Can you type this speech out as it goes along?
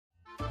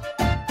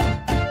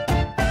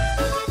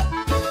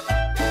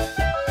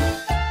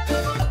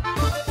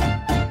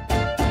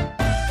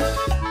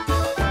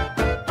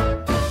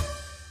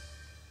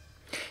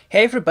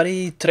Hey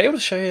everybody, today I will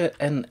show you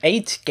an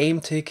 8 game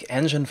tick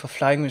engine for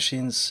flying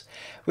machines,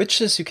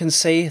 which is, you can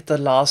say, the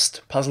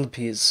last puzzle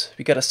piece.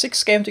 We got a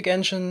 6 game tick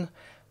engine.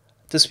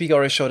 This week I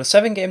already showed a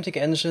 7 game tick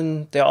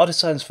engine. There are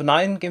designs for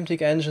 9 game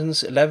tick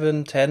engines,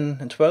 11, 10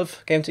 and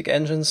 12 game tick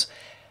engines.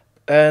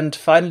 And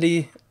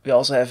finally we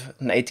also have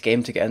an 8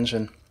 game tick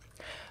engine.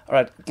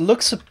 Alright, it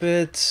looks a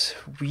bit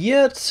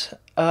weird,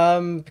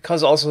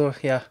 because also,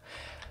 yeah,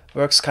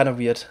 works kind of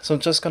weird. So I'm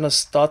just gonna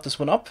start this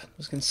one up,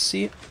 as you can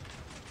see.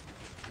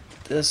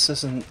 This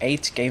is an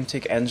 8 game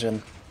tick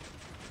engine.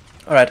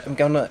 Alright, I'm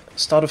gonna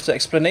start with the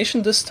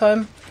explanation this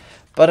time,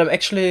 but I'm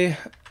actually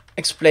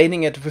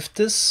explaining it with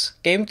this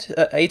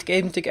 8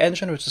 game tick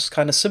engine, which is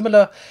kind of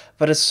similar,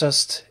 but it's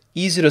just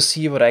easy to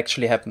see what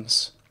actually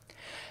happens.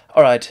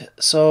 Alright,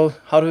 so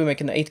how do we make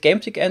an 8 game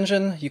tick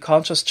engine? You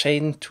can't just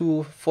chain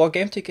 2 4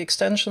 game tick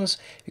extensions,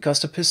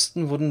 because the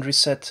piston wouldn't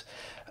reset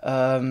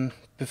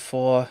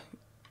before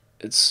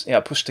it's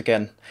pushed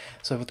again,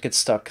 so it would get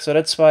stuck. So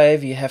that's why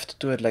we have to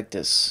do it like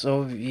this.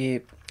 So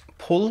we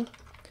pull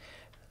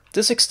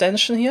this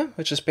extension here,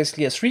 which is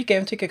basically a 3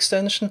 game tick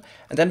extension,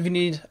 and then we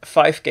need a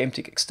 5 game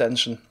tick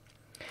extension,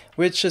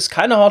 which is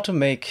kind of hard to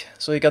make.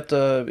 So you got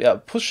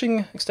the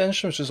pushing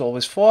extension, which is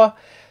always 4.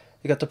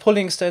 You got the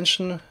pulling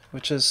extension,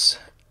 which is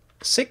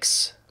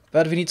 6,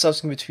 but we need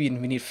something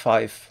between. We need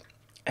 5,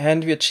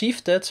 and we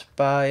achieved that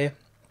by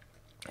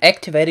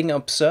activating an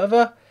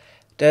observer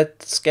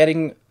that's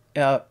getting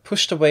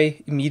pushed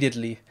away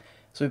immediately.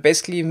 So we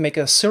basically make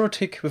a 0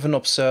 tick with an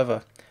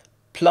observer.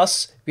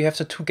 Plus we have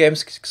the 2 game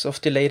ticks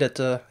of delay that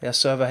the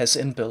server has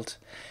inbuilt.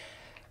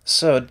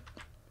 So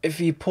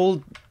if we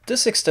pull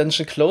this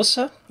extension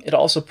closer, it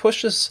also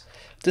pushes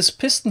this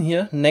piston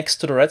here next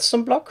to the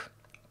redstone block.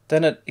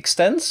 Then it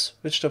extends,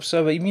 which the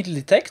observer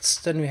immediately detects.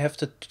 Then we have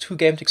the 2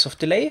 game ticks of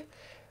delay.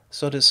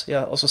 So this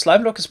also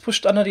slime block is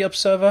pushed under the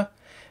observer,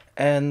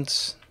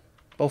 and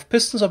both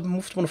pistons are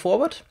moved one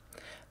forward.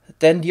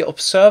 Then the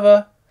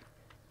observer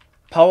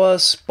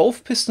powers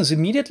both pistons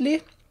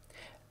immediately,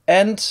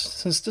 and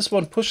since this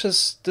one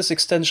pushes this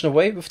extension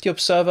away with the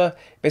observer,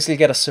 basically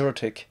get a 0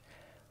 tick.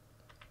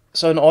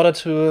 So in order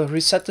to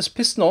reset this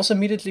piston also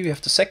immediately, we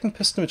have the second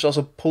piston, which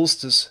also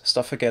pulls this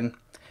stuff again.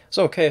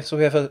 So so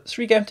we have a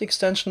 3 game tick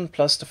extension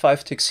plus the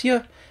 5 ticks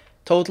here,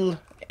 total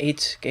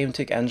 8 game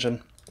tick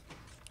engine.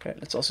 Okay,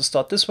 let's also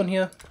start this one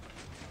here.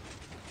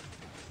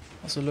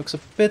 Also looks a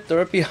bit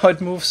derpy how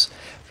it moves,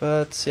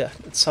 but yeah,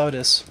 that's how it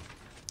is.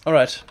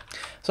 Alright,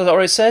 so as I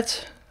already said,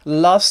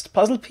 last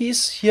puzzle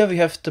piece. Here we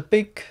have the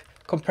big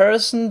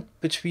comparison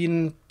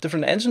between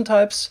different engine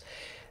types.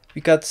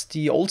 We got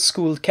the old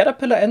school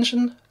Caterpillar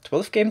engine,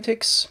 12 game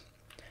ticks.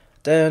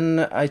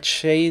 Then I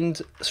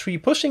chained 3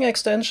 pushing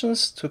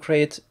extensions to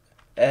create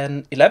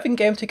an 11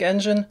 game tick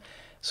engine.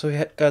 So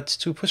we got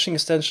 2 pushing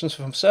extensions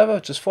from server,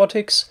 which is 4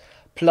 ticks,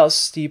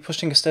 plus the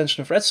pushing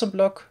extension of redstone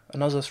block,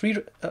 another 3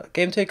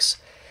 game ticks,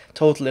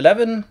 total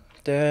 11.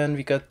 Then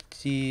we got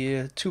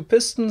the 2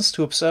 pistons,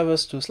 2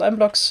 observers, 2 slime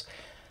blocks,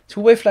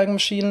 2-way flying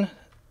machine,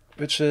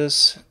 which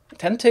is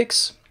 10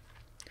 ticks.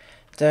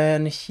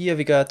 Then here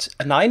we got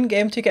a 9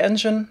 game tick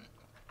engine,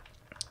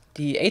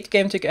 the 8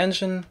 game tick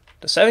engine,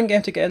 the 7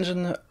 game tick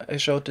engine I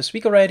showed this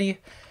week already,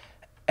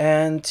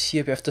 and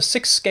here we have the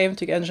 6 game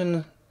tick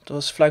engine.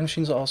 Those flying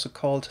machines are also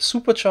called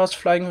supercharged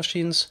flying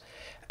machines.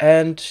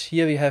 And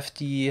here we have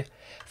the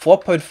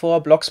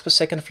 4.4 blocks per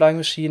second flying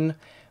machine,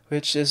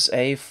 which is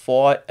a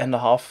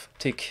 4.5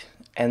 tick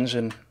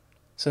engine,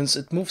 since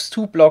it moves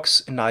 2 blocks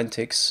in 9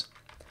 ticks.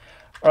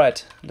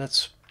 Alright,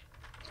 let's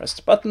press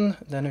the button,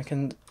 then we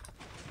can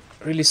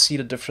really see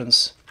the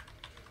difference.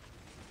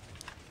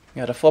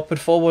 Yeah, the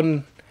 4.4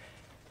 one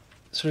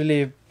is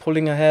really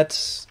pulling ahead.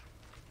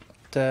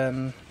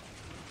 Then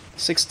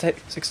 6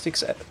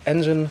 ticks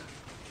engine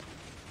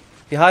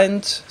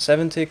behind,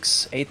 7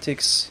 ticks, 8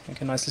 ticks, you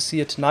can nicely see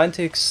it, 9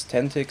 ticks,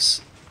 10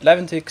 ticks,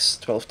 11 ticks,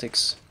 12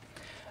 ticks.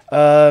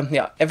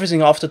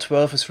 Everything after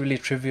 12 is really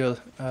trivial.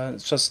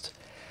 It's just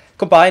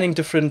combining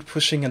different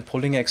pushing and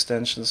pulling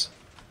extensions.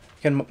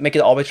 You can make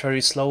it arbitrarily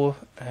slow,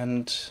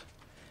 and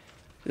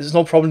there's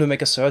no problem to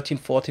make a 13,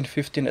 14,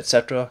 15,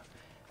 etc.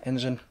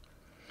 engine.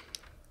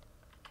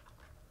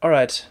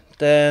 Alright,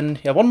 then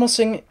one more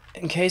thing.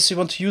 In case you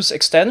want to use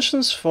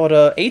extensions for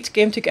the 8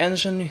 game tick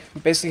engine,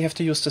 you basically have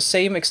to use the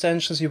same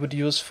extensions you would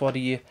use for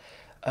the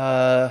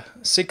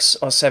 6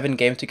 or 7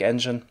 game tick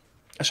engine.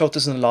 I showed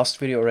this in the last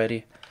video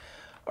already.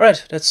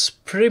 Alright, that's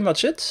pretty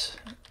much it.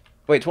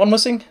 Wait, one more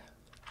thing.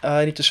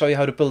 I need to show you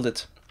how to build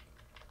it.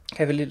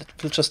 Okay,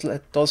 we'll just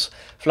let those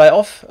fly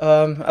off.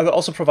 I will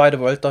also provide a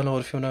world download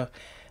if you want to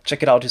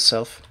check it out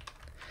yourself.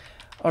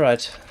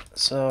 Alright,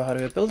 so how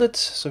do we build it?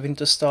 So we need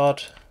to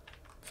start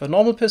with a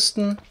normal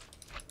piston,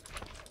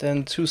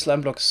 then 2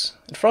 slime blocks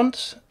in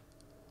front,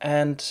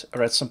 and a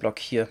redstone block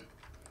here.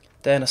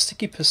 Then a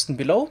sticky piston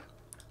below,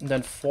 and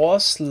then 4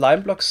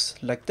 slime blocks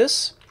like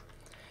this.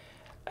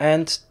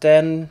 And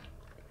then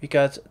we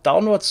got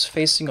downwards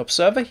facing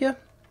observer here,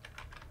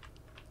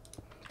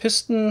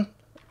 piston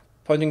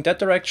pointing that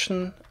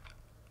direction,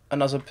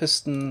 another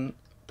piston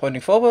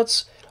pointing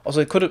forwards,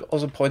 Also, it could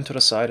also point to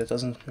the side, it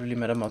doesn't really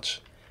matter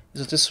much.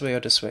 Is it this way or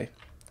this way?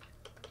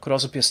 Could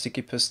also be a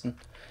sticky piston.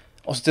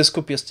 Also, this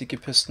could be a sticky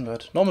piston,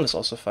 but normal is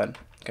also fine.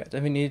 Okay,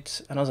 then we need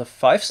another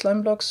 5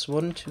 slime blocks.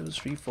 1, 2,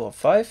 3, 4,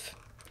 5.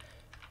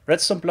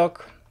 Redstone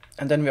block.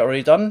 And then we're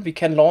already done. We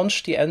can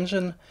launch the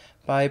engine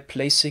by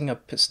placing a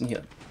piston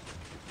here.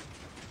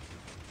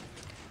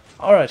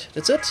 Alright,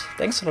 that's it.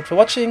 Thanks a lot for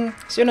watching.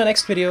 See you in the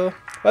next video.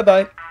 Bye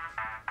bye.